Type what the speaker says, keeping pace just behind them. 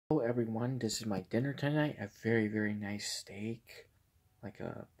Hello everyone, this is my dinner tonight. A very nice steak, like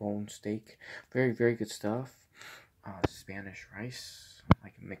a bone steak. Very good stuff. Spanish rice,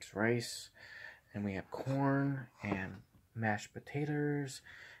 like mixed rice. And we have corn and mashed potatoes.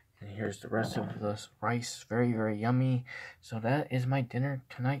 And here's the rest of the rice. Very yummy. So that is my dinner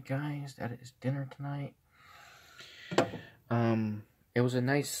tonight, guys. That is dinner tonight. It was a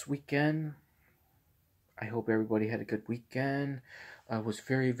nice weekend. I hope everybody had a good weekend. It was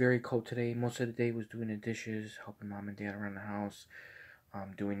very cold today. Most of the day was doing the dishes, helping mom and dad around the house,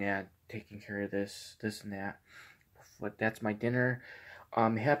 doing that, taking care of this and that. But that's my dinner.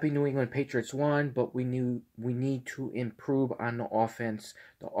 Happy New England Patriots won, but we need to improve on the offense.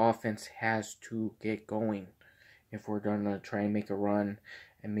 The offense has to get going if we're gonna try and make a run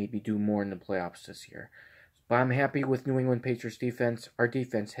and maybe do more in the playoffs this year. But I'm happy with New England Patriots defense. Our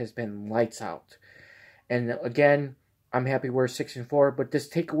defense has been lights out. And again, I'm happy we're 6-4, but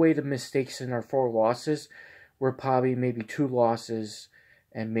just take away the mistakes in our 4 losses. We're probably maybe 2 losses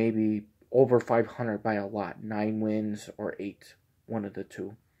and maybe over 500 by a lot. 9 wins or 8, one of the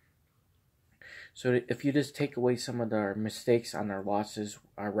two. So if you just take away some of our mistakes on our losses,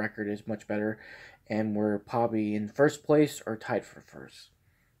 our record is much better. And we're probably in first place or tied for first.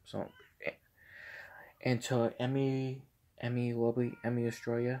 So, and to Emie,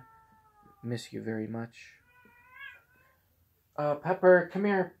 Australia, miss you very much. Pepper, come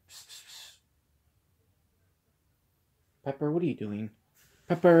here. Psst, psst, psst. Pepper, what are you doing?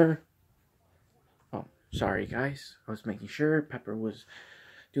 Pepper. Oh, sorry, guys. I was making sure Pepper was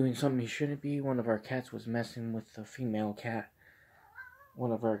doing something he shouldn't be. One of our cats was messing with the female cat.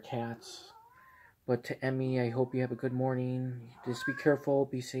 One of our cats. But to Emie, I hope you have a good morning. Just be careful,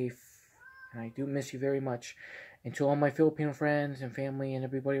 be safe. And I do miss you very much. And to all my Filipino friends and family and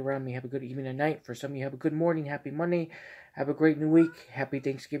everybody around me, have a good evening and night. For some of you, have a good morning. Happy Monday. Have a great new week. Happy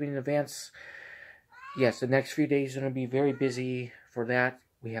Thanksgiving in advance. Yes, the next few days are going to be very busy for that.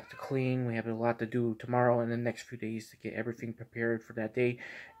 We have to clean. We have a lot to do tomorrow and the next few days to get everything prepared for that day.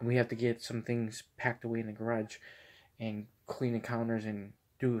 And we have to get some things packed away in the garage and clean the counters and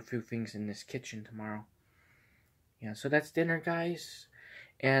do a few things in this kitchen tomorrow. Yeah, so that's dinner, guys.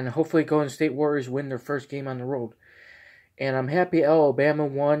 And hopefully Golden State Warriors win their first game on the road. And I'm happy Alabama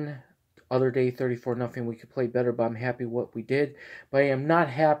won. Other day, 34-0. We could play better, but I'm happy what we did. But I am not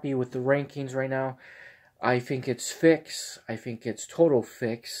happy with the rankings right now. I think it's fix. I think it's total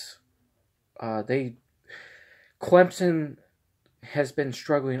fix. Clemson has been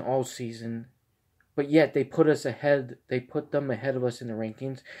struggling all season, but yet they put us ahead. They put them ahead of us in the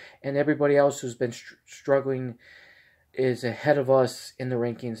rankings, and everybody else who's been struggling is ahead of us in the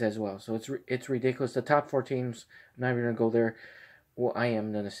rankings as well. So it's ridiculous. The top 4 teams, I'm not even going to go there. Well, I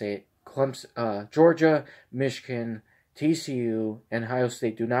am going to say it. Clemson, Georgia, Michigan, TCU, and Ohio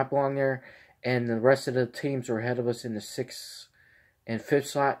State do not belong there. And the rest of the teams are ahead of us in the 6th and 5th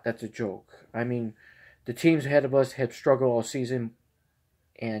slot. That's a joke. I mean, the teams ahead of us have struggled all season.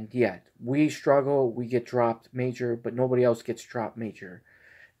 And yet, we struggle, we get dropped major, but nobody else gets dropped major.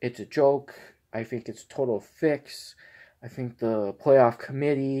 It's a joke. I think it's total fix. I think the playoff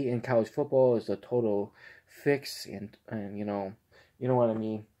committee in college football is a total fix, and you know what I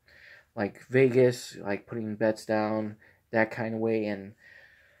mean, like Vegas, like putting bets down that kind of way, and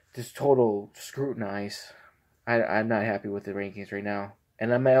just total scrutinize. I'm not happy with the rankings right now,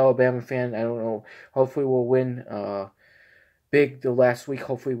 and I'm an Alabama fan. I don't know. Hopefully we'll win big the last week.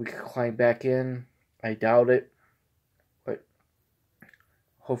 Hopefully we can climb back in. I doubt it, but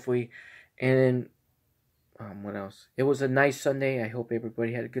hopefully. And what else? It was a nice Sunday. I hope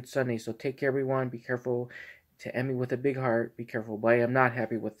everybody had a good Sunday. So take care, everyone. Be careful. To Emie with a big heart, be careful. But I am not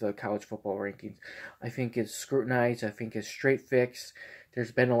happy with the college football rankings. I think it's scrutinized. I think it's straight fix.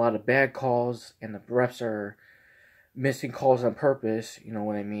 There's been a lot of bad calls, and the refs are missing calls on purpose. You know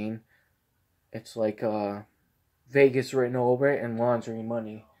what I mean? It's like Vegas written over it and laundering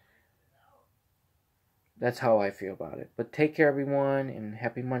money. That's how I feel about it. But take care, everyone, and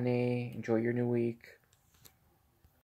happy Monday. Enjoy your new week.